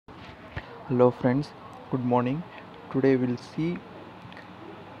Hello friends, good morning. Today we'll see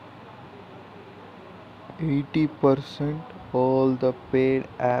 80% all the paid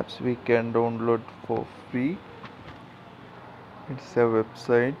apps we can download for free. It's a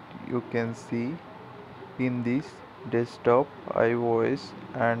website you can see in this desktop, iOS,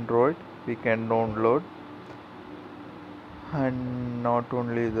 Android we can download, and not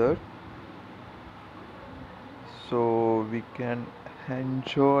only that, so we can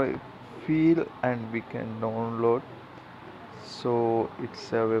enjoy, feel, and we can download. So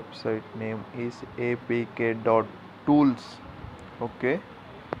it's a website name is apk.tools. Okay,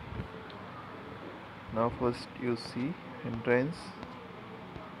 now first you see entrance.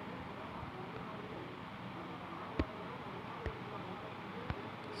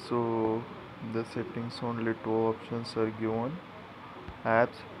 So the settings, only two options are given: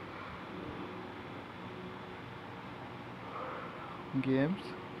 apps, games.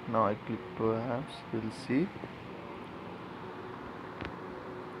 Now I click to apps. We'll see.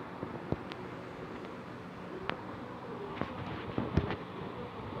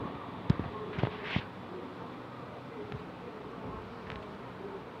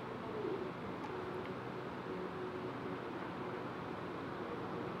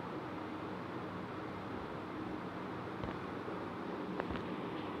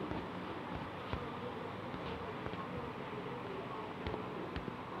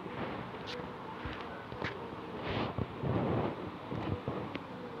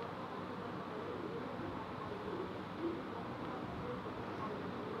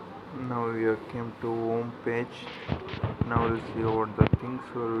 Now we have came to home page. Now we'll see what the things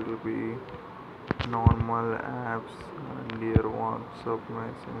will be: normal apps, and here WhatsApp,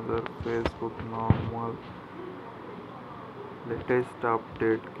 Messenger, Facebook, normal, latest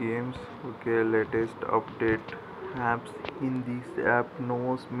update, games. Okay, latest update, apps. In this app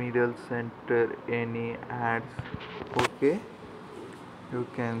no middle center any ads. Okay, you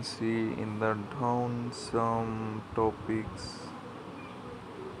can see in the down some topics: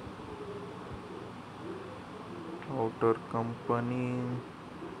 outer company,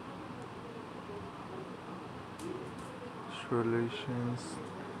 solutions,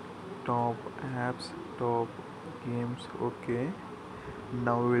 top apps, top games. Okay,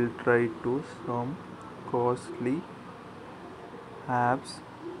 now we'll try to some costly apps.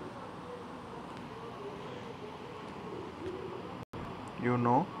 You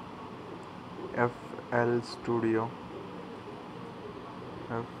know, FL Studio,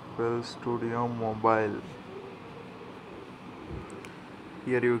 FL Studio Mobile.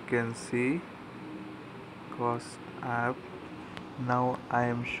 Here you can see cost app. Now I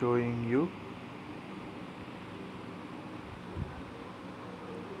am showing you.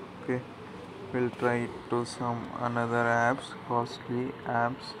 Okay, we'll try to some another apps, costly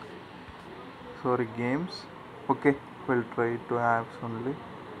apps, sorry, games. Okay, we'll try to apps only.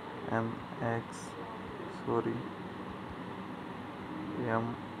 MX, sorry,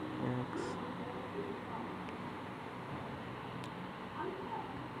 MX,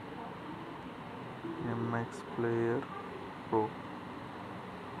 MX Player Pro.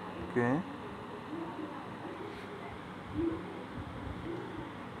 Okay,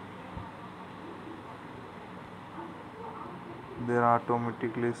 there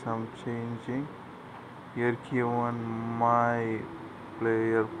automatically some changing. Here given my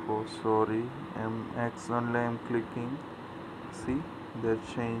player pro, sorry, MX only I am clicking. See, they're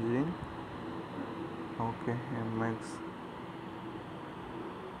changing. Okay, MX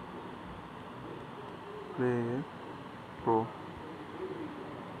player pro.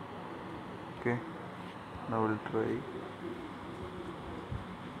 Okay, now we'll try.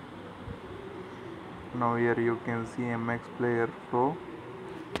 Now here you can see MX player pro,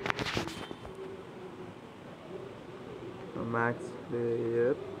 Max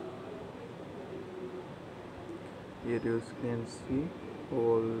player. Here you can see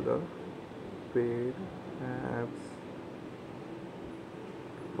all the paid apps.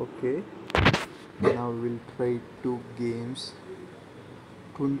 Okay, now we'll try two games.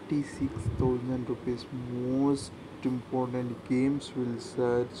 26,000 rupees, most important games will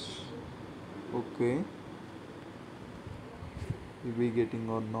search. Okay, will be getting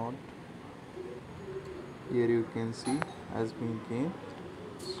or not. Here you can see has been game.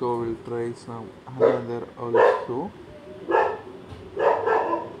 So we'll try some another also.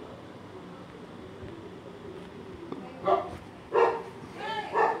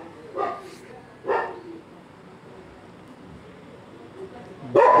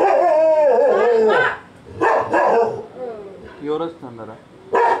 Yours Thandara.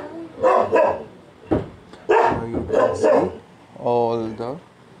 Now you can see all the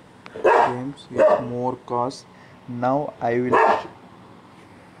games with more cost. Now I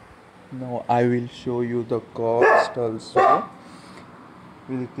will show you the cost also.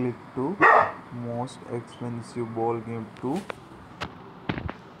 We'll click to most expensive ball game 2.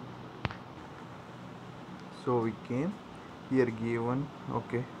 So we came here given,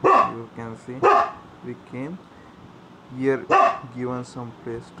 okay, you can see we came here given some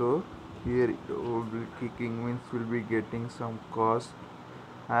Play Store. Here will be clicking means we'll be getting some cost,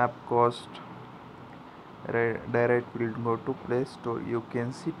 app cost. Direct will go to Play Store. You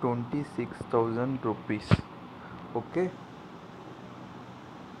can see 26,000 rupees. Okay,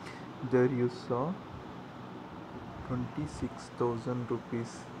 there you saw 26,000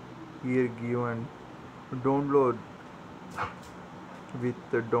 rupees here given. Download with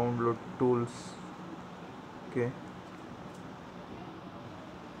the download tools. Okay,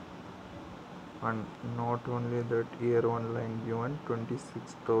 and not only that, here online given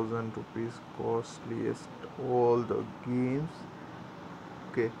 26,000 rupees costliest all the games.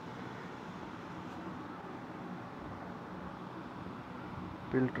 Okay,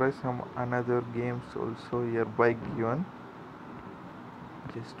 we'll try some another games also here by given.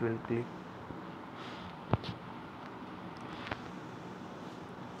 Just will click.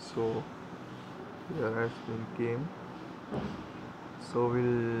 So here has been game. So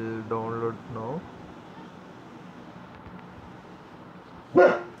we'll download now.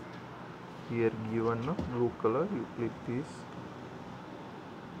 Here given no blue color, you click this.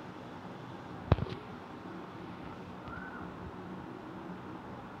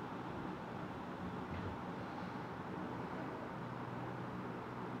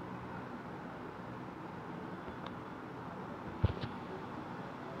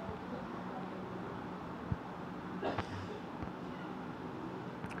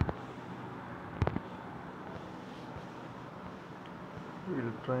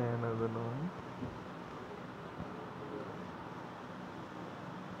 We'll try another one.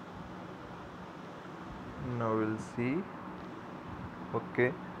 Now we'll see.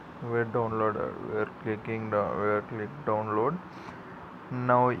 Okay, we're downloaded. We're clicking down. We're click download.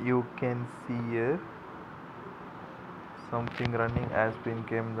 Now you can see here something running has been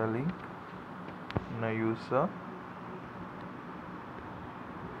came the link. Now user.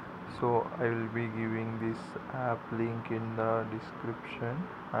 So I will be giving this app link in the description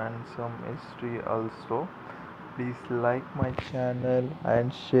and some history also. Please like my channel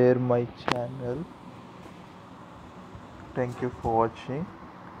and share my channel. Thank you for watching.